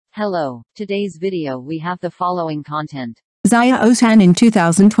Hello, today's video we have the following content. Xiāo Zhàn in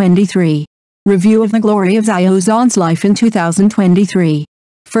 2023. Review of the glory of Xiāo Zhàn's life in 2023.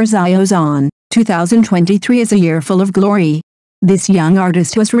 For Xiāo Zhàn, 2023 is a year full of glory. This young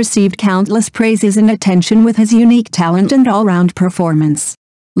artist has received countless praises and attention with his unique talent and all-round performance.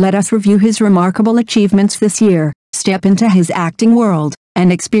 Let us review his remarkable achievements this year, step into his acting world,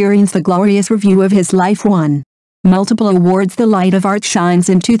 and experience the glorious review of his life. 1. Multiple awards. The light of art shines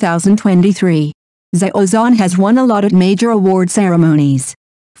in 2023. Xiāo Zhàn has won a lot of major award ceremonies.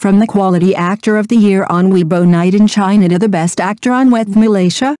 From the Quality Actor of the Year on Weibo Night in China to the Best Actor on WEB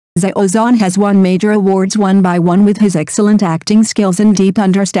Malaysia, Xiāo Zhàn has won major awards one by one with his excellent acting skills and deep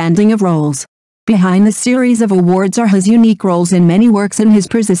understanding of roles. Behind the series of awards are his unique roles in many works and his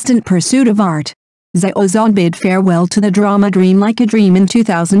persistent pursuit of art. Xiāo Zhàn bid farewell to the drama Dream Like a Dream in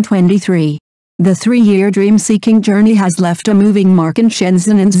 2023. The 3-year dream-seeking journey has left a moving mark in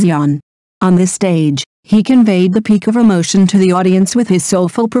Shenzhen and Xi'an. On this stage, he conveyed the peak of emotion to the audience with his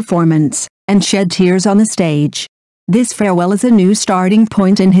soulful performance, and shed tears on the stage. This farewell is a new starting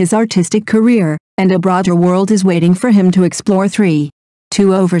point in his artistic career, and a broader world is waiting for him to explore. 3.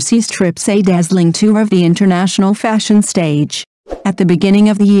 2 overseas trips. A dazzling tour of the international fashion stage. At the beginning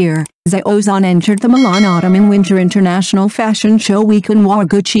of the year, Xiāo Zhàn entered the Milan Autumn and Winter International Fashion Show Week and wore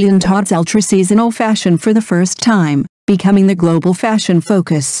Gucci and Tod's ultra-seasonal fashion for the first time, becoming the global fashion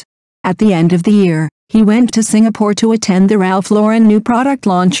focus. At the end of the year, he went to Singapore to attend the Ralph Lauren New Product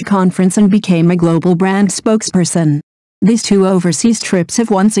Launch Conference and became a global brand spokesperson. These 2 overseas trips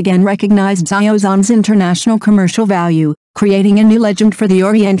have once again recognized Xiāo Zhàn's international commercial value, creating a new legend for the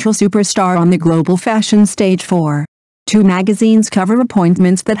Oriental superstar on the global fashion stage. 4. 2 magazines cover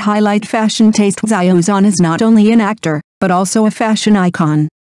appointments that highlight fashion taste. Xiāo Zhàn is not only an actor, but also a fashion icon.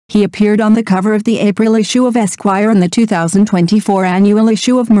 He appeared on the cover of the April issue of Esquire and the 2024 annual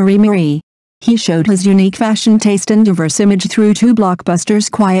issue of Marie Marie. He showed his unique fashion taste and diverse image through 2 blockbusters,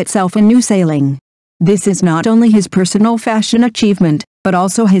 Quiet Self and New Sailing. This is not only his personal fashion achievement, but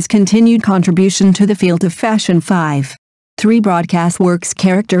also his continued contribution to the field of fashion. 5. 3 broadcast works.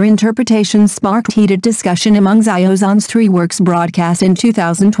 Character interpretations sparked heated discussion among Xiāo Zhàn's 3 works broadcast in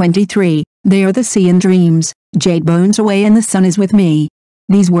 2023. They are The Sea and Dreams, Jade Bones Away and The Sun Is With Me.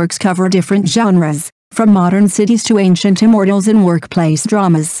 These works cover different genres, from modern cities to ancient immortals and workplace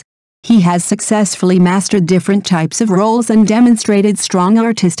dramas. He has successfully mastered different types of roles and demonstrated strong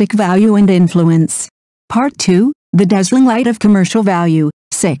artistic value and influence. Part 2, The Dazzling Light of Commercial Value.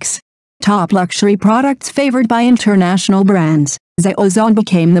 6. Top luxury products favored by international brands. Xiāo Zhàn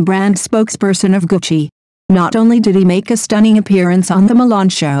became the brand spokesperson of Gucci. Not only did he make a stunning appearance on the Milan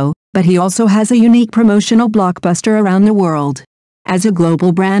show, but he also has a unique promotional blockbuster around the world. As a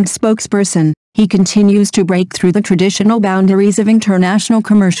global brand spokesperson, he continues to break through the traditional boundaries of international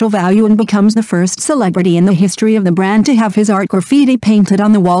commercial value and becomes the first celebrity in the history of the brand to have his art graffiti painted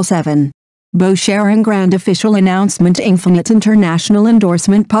on the wall. 7. Xiāo Grand official announcement. Infinite international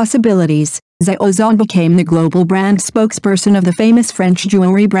endorsement possibilities. Xiāo Zhàn became the global brand spokesperson of the famous French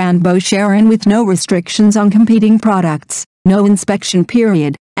jewelry brand Xiāo with no restrictions on competing products, no inspection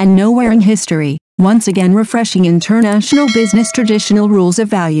period, and no wearing history, once again refreshing international business traditional rules of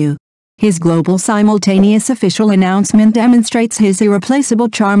value. His global simultaneous official announcement demonstrates his irreplaceable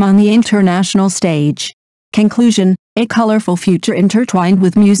charm on the international stage. Conclusion: a colorful future intertwined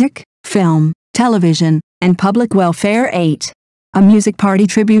with music, film, television, and public welfare. 8. A music party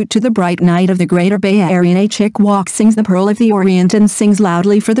tribute to the bright night of the Greater Bay Area. A chick walk sings the Pearl of the Orient and sings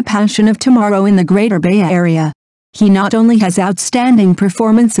loudly for the passion of tomorrow in the Greater Bay Area. He not only has outstanding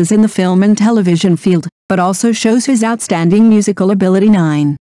performances in the film and television field, but also shows his outstanding musical ability.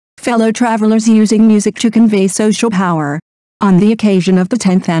 9. Fellow travelers using music to convey social power. On the occasion of the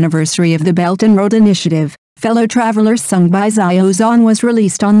 10th anniversary of the Belt and Road Initiative, Fellow Travelers sung by Xiāo Zhàn was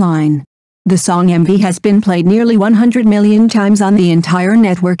released online. The song MV has been played nearly 100 million times on the entire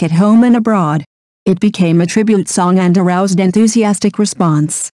network at home and abroad. It became a tribute song and aroused enthusiastic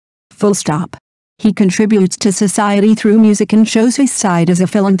response. Full stop. He contributes to society through music and shows his side as a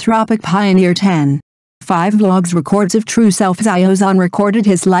philanthropic pioneer. 10. 5 vlogs. Records of true self. Xiāo Zhàn recorded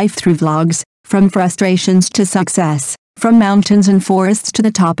his life through vlogs, from frustrations to success, from mountains and forests to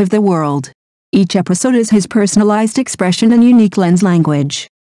the top of the world. Each episode is his personalized expression and unique lens language.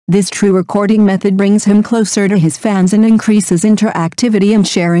 This true recording method brings him closer to his fans and increases interactivity and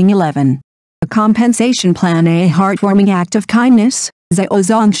sharing. 11. A compensation plan. A heartwarming act of kindness. Xiāo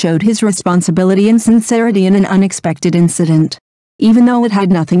Zhàn showed his responsibility and sincerity in an unexpected incident. Even though it had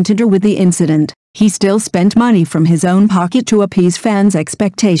nothing to do with the incident, he still spent money from his own pocket to appease fans'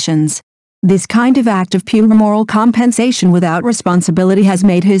 expectations. This kind of act of pure moral compensation without responsibility has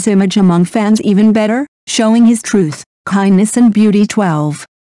made his image among fans even better, showing his truth, kindness and beauty. 12.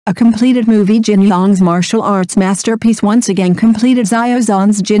 A completed movie. Jin Yong's martial arts masterpiece once again completed. Xiāo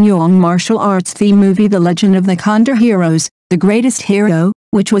Zhàn's Jin Yong martial arts theme movie The Legend of the Condor Heroes, The Greatest Hero,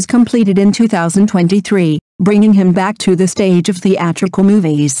 which was completed in 2023, bringing him back to the stage of theatrical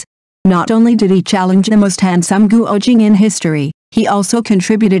movies. Not only did he challenge the most handsome Guo Jing in history, he also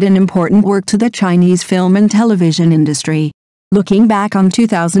contributed an important work to the Chinese film and television industry. Looking back on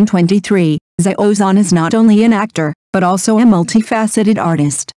 2023, Xiāo Zhàn is not only an actor, but also a multifaceted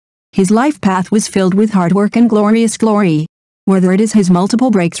artist. His life path was filled with hard work and glorious glory. Whether it is his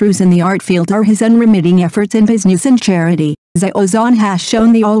multiple breakthroughs in the art field or his unremitting efforts in business and charity, Xiāo Zhàn has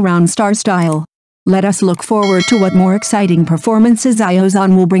shown the all-round star style. Let us look forward to what more exciting performances Xiāo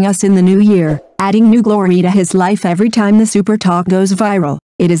Zhàn will bring us in the new year, adding new glory to his life every time the Super Talk goes viral.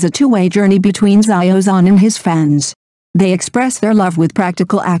 It is a two-way journey between Xiāo Zhàn and his fans. They express their love with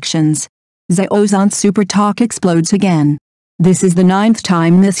practical actions. Xiāo Zhàn's Super Talk explodes again. This is the 9th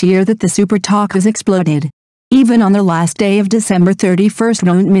time this year that the Super Talk has exploded. Even on the last day of December 31st,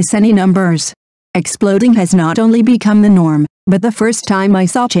 don't miss any numbers. Exploding has not only become the norm, but the first time I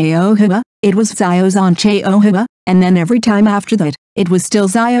saw Xiāo Zhàn, it was Xiāo Zhàn Xiāo Zhàn, and then every time after that, it was still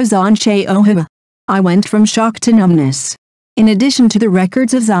Xiāo Zhàn Xiāo Zhàn. I went from shock to numbness. In addition to the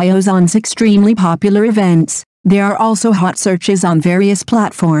records of Xiāo Zhàn's extremely popular events, there are also hot searches on various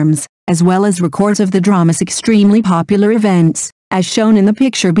platforms, as well as records of the drama's extremely popular events, as shown in the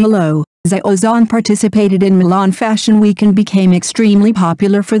picture below. Xiāo Zhàn participated in Milan Fashion Week and became extremely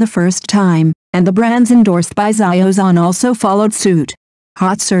popular for the first time, and the brands endorsed by Xiāo Zhàn also followed suit.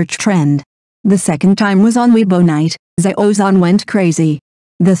 Hot search trend. The second time was on Weibo night. Xiāo Zhàn went crazy.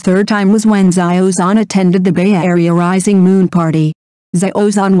 The third time was when Xiāo Zhàn attended the Bay Area Rising Moon Party.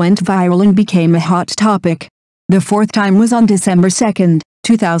 Xiāo Zhàn went viral and became a hot topic. The fourth time was on December 2,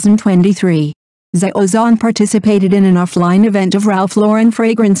 2023. Xiāo Zhàn participated in an offline event of Ralph Lauren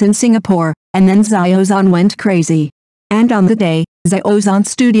fragrance in Singapore, and then Xiāo Zhàn went crazy. And on the day, Xiāo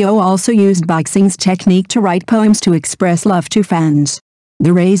Zhàn's studio also used Boxing's technique to write poems to express love to fans.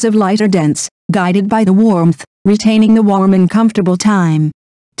 The rays of light are dense, guided by the warmth, retaining the warm and comfortable time.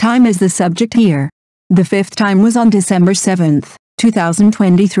 Time is the subject here. The fifth time was on December 7,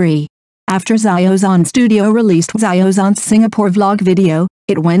 2023. After Xiāo Zhàn's studio released Xiāo Zhàn's Singapore vlog video,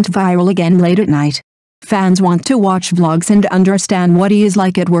 it went viral again late at night. Fans want to watch vlogs and understand what he is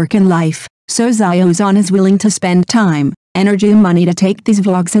like at work and life, so Xiāo Zhàn is willing to spend time, energy and money to take these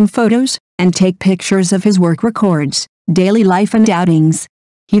vlogs and photos, and take pictures of his work records, daily life and outings.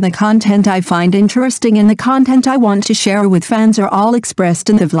 The content I find interesting and the content I want to share with fans are all expressed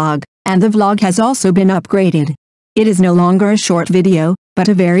in the vlog, and the vlog has also been upgraded. It is no longer a short video, but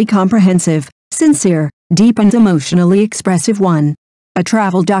a very comprehensive, sincere, deep and emotionally expressive one. A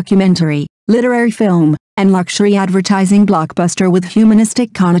travel documentary, literary film, and luxury advertising blockbuster with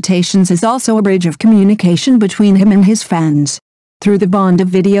humanistic connotations is also a bridge of communication between him and his fans. Through the bond of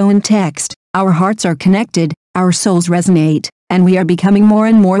video and text, our hearts are connected, our souls resonate, and we are becoming more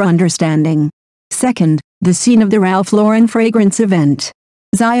and more understanding. Second, the scene of the Ralph Lauren fragrance event.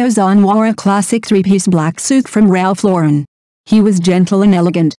 Xiāo Zhàn wore a classic three-piece black suit from Ralph Lauren. He was gentle and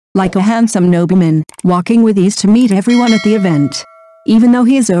elegant, like a handsome nobleman, walking with ease to meet everyone at the event. Even though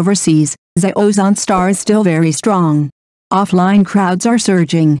he is overseas, Xiāo Zhàn's star is still very strong. Offline crowds are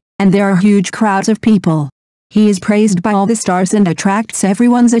surging, and there are huge crowds of people. He is praised by all the stars and attracts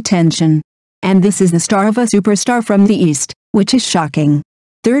everyone's attention. And this is the star of a superstar from the East, which is shocking.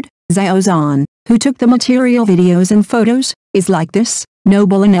 Third, Xiāo Zhàn, who took the material videos and photos, is like this,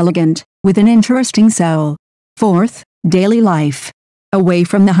 noble and elegant, with an interesting soul. Fourth, daily life. Away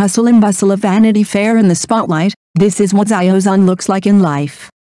from the hustle and bustle of Vanity Fair and the spotlight, this is what Xiāo Zhàn looks like in life.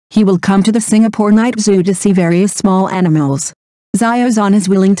 He will come to the Singapore Night Zoo to see various small animals. Xiāo Zhàn is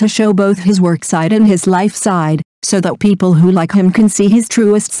willing to show both his work side and his life side, so that people who like him can see his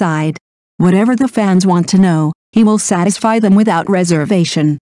truest side. Whatever the fans want to know, he will satisfy them without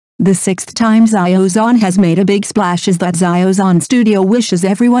reservation. The sixth time Xiāo Zhàn has made a big splash is that Xiāo Zhàn studio wishes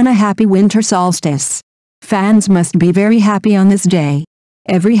everyone a happy winter solstice. Fans must be very happy on this day.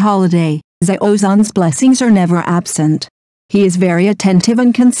 Every holiday, Xiāo Zhàn's blessings are never absent. He is very attentive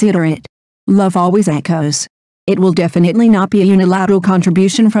and considerate. Love always echoes. It will definitely not be a unilateral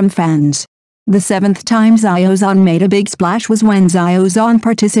contribution from fans. The seventh time Xiāo Zhàn made a big splash was when Xiāo Zhàn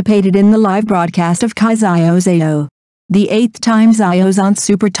participated in the live broadcast of Kai Xiao Zhao. The eighth time Xiāo Zhàn's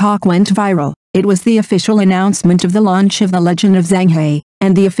Super Talk went viral. It was the official announcement of the launch of The Legend of Zhang He,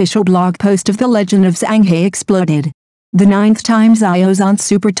 and the official blog post of The Legend of Zhang He exploded. The 9th time Xiāo Zhàn's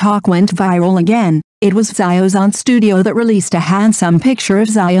Super Talk went viral again, it was Xiāo Zhàn's studio that released a handsome picture of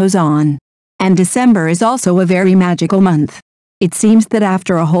Xiāo Zhàn. And December is also a very magical month. It seems that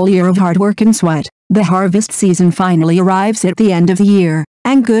after a whole year of hard work and sweat, the harvest season finally arrives at the end of the year,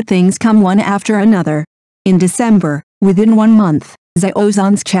 and good things come one after another. In December, within 1 month, Xiāo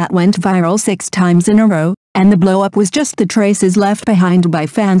Zhàn's chat went viral 6 times in a row, and the blow-up was just the traces left behind by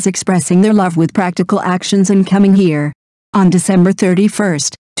fans expressing their love with practical actions and coming here. On December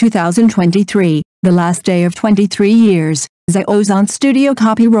 31st, 2023, the last day of 23 years, Xiāo Zhàn's studio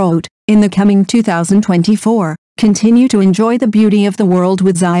copy wrote, "In the coming 2024, continue to enjoy the beauty of the world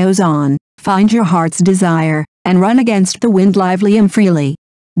with Xiāo Zhàn, find your heart's desire, and run against the wind lively and freely."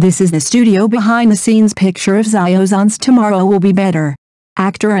 This is the studio behind-the-scenes picture of Xiāo Zhàn's Tomorrow Will Be Better.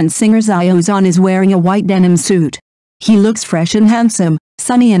 Actor and singer Xiāo Zhàn is wearing a white denim suit. He looks fresh and handsome,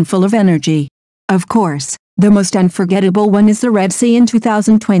 sunny and full of energy. Of course, the most unforgettable one is the Red Sea in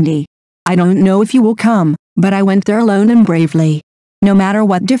 2020. I don't know if you will come, but I went there alone and bravely. No matter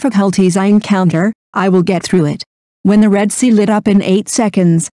what difficulties I encounter, I will get through it. When the Red Sea lit up in 8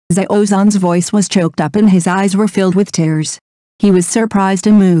 seconds, Xiāo Zhàn's voice was choked up and his eyes were filled with tears. He was surprised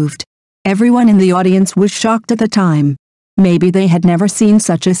and moved. Everyone in the audience was shocked at the time. Maybe they had never seen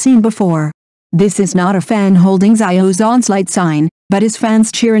such a scene before. This is not a fan holding Xiāo Zhàn's light sign, but his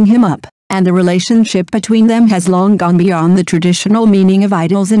fans cheering him up, and the relationship between them has long gone beyond the traditional meaning of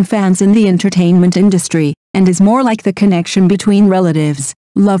idols and fans in the entertainment industry, and is more like the connection between relatives,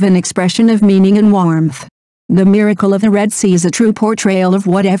 love and expression of meaning and warmth. The miracle of the Red Sea is a true portrayal of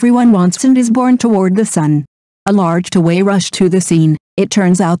what everyone wants and is born toward the sun. A large two-way rush to the scene. It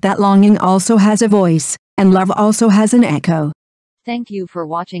turns out that longing also has a voice, and love also has an echo. Thank you for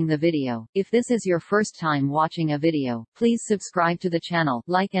watching the video. If this is your first time watching a video, please subscribe to the channel,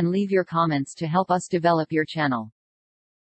 like and leave your comments to help us develop your channel.